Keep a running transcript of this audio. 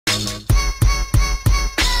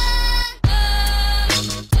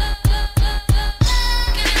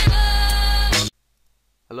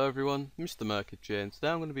Hello everyone, Mr. Merkage here, and today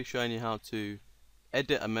I'm going to be showing you how to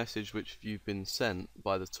edit a message which you've been sent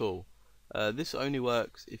by the tool. This only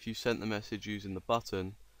works if you sent the message using the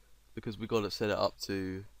button, because we've got to set it up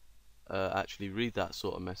to actually read that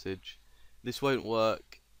sort of message. This won't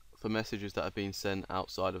work for messages that have been sent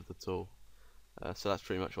outside of the tool. So that's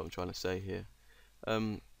pretty much what I'm trying to say here.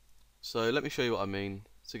 So let me show you what I mean.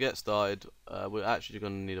 To get started, we're actually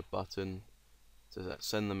going to need a button to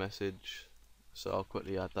send the message. So I'll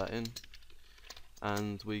quickly add that in,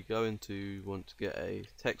 and we're going to want to get a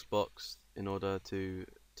text box in order to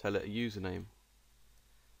tell it a username.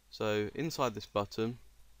 So inside this button,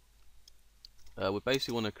 we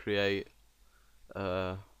basically want to create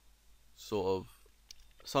sort of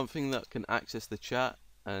something that can access the chat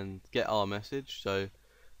and get our message. So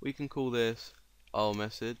we can call this our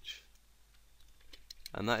message,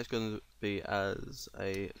 and that is going to be as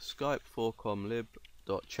a Skype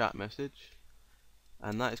 4comlib.chat message.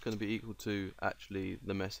 And that is going to be equal to actually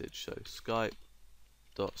the message, so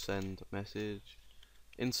Skype.send message.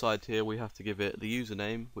 Inside here we have to give it the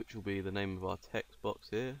username, which will be the name of our text box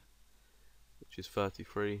here, which is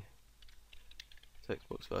 33,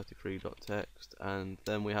 textbox33.text, and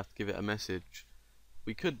then we have to give it a message.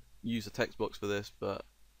 We could use a text box for this, but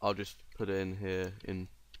I'll just put it in here in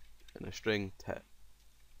a string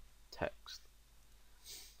text.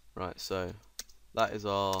 Right, so that is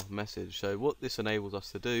our message. So what this enables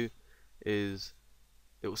us to do is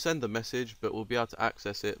it will send a message, but we'll be able to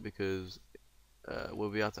access it because we'll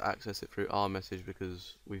be able to access it through our message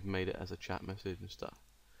because we've made it as a chat message and stuff.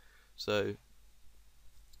 So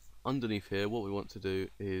underneath here, what we want to do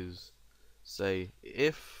is say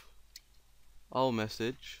if our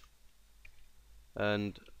message,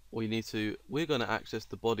 and we're going to access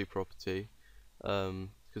the body property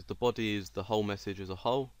because the body is the whole message as a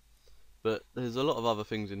whole. But there's a lot of other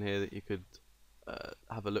things in here that you could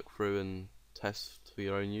have a look through and test for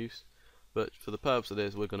your own use. But for the purpose of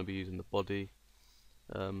this, we're going to be using the body.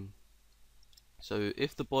 So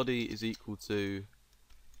if the body is equal to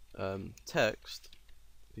text,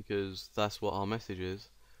 because that's what our message is,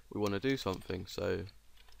 we want to do something. So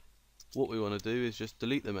what we want to do is just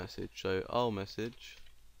delete the message. So our message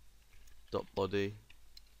dot body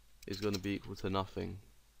is going to be equal to nothing.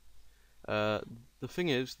 The thing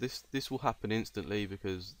is, this will happen instantly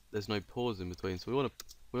because there's no pause in between. So we want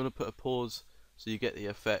to put a pause so you get the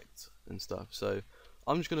effect and stuff. So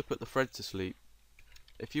I'm just going to put the thread to sleep.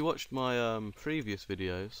 If you watched my previous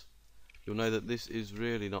videos, you'll know that this is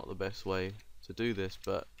really not the best way to do this.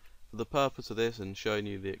 But for the purpose of this and showing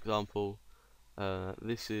you the example,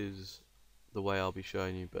 this is the way I'll be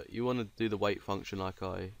showing you. But you want to do the wait function like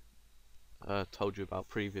I told you about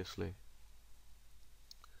previously.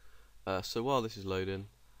 So while this is loading,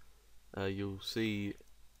 you'll see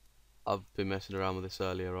I've been messing around with this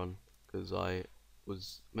earlier on because I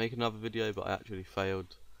was making another video but I actually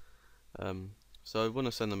failed. So I want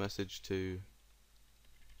to send a message to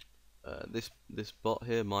this bot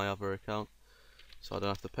here, my other account, so I don't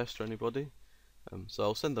have to pester anybody. So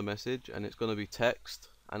I'll send the message and it's going to be text,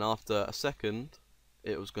 and after a second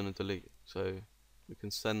it was going to delete. So we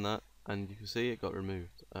can send that and you can see it got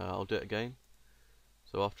removed. I'll do it again.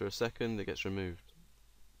 So after a second it gets removed.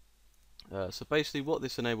 So basically what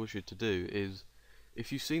this enables you to do is,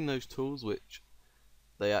 if you've seen those tools which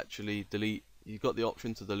they actually delete, you've got the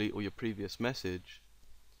option to delete all your previous message,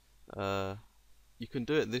 you can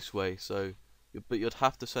do it this way. So but you'd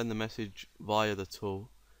have to send the message via the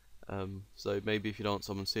tool. So maybe if you don't want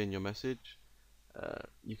someone seeing your message,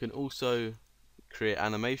 you can also create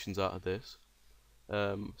animations out of this.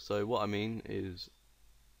 So what I mean is,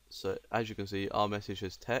 so as you can see, our message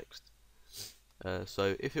is text.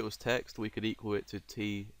 So if it was text, we could equal it to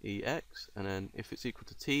TEX, and then if it's equal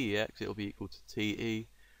to TEX, it'll be equal to TE,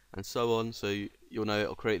 and so on. So you'll know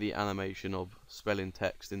it'll create the animation of spelling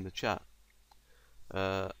text in the chat.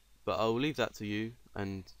 But I'll leave that to you,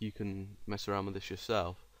 and you can mess around with this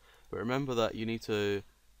yourself. But remember that you need to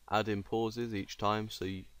add in pauses each time so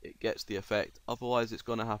it gets the effect. Otherwise, it's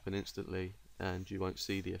going to happen instantly, and you won't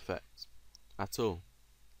see the effect at all.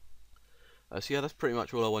 So yeah, that's pretty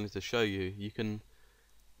much all I wanted to show you. You can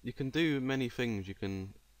do many things. You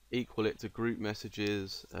can equal it to group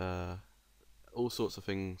messages, all sorts of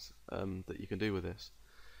things that you can do with this.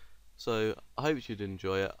 So I hope you did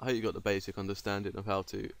enjoy it. I hope you got the basic understanding of how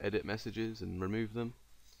to edit messages and remove them.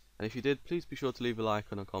 And if you did, please be sure to leave a like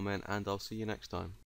and a comment, and I'll see you next time.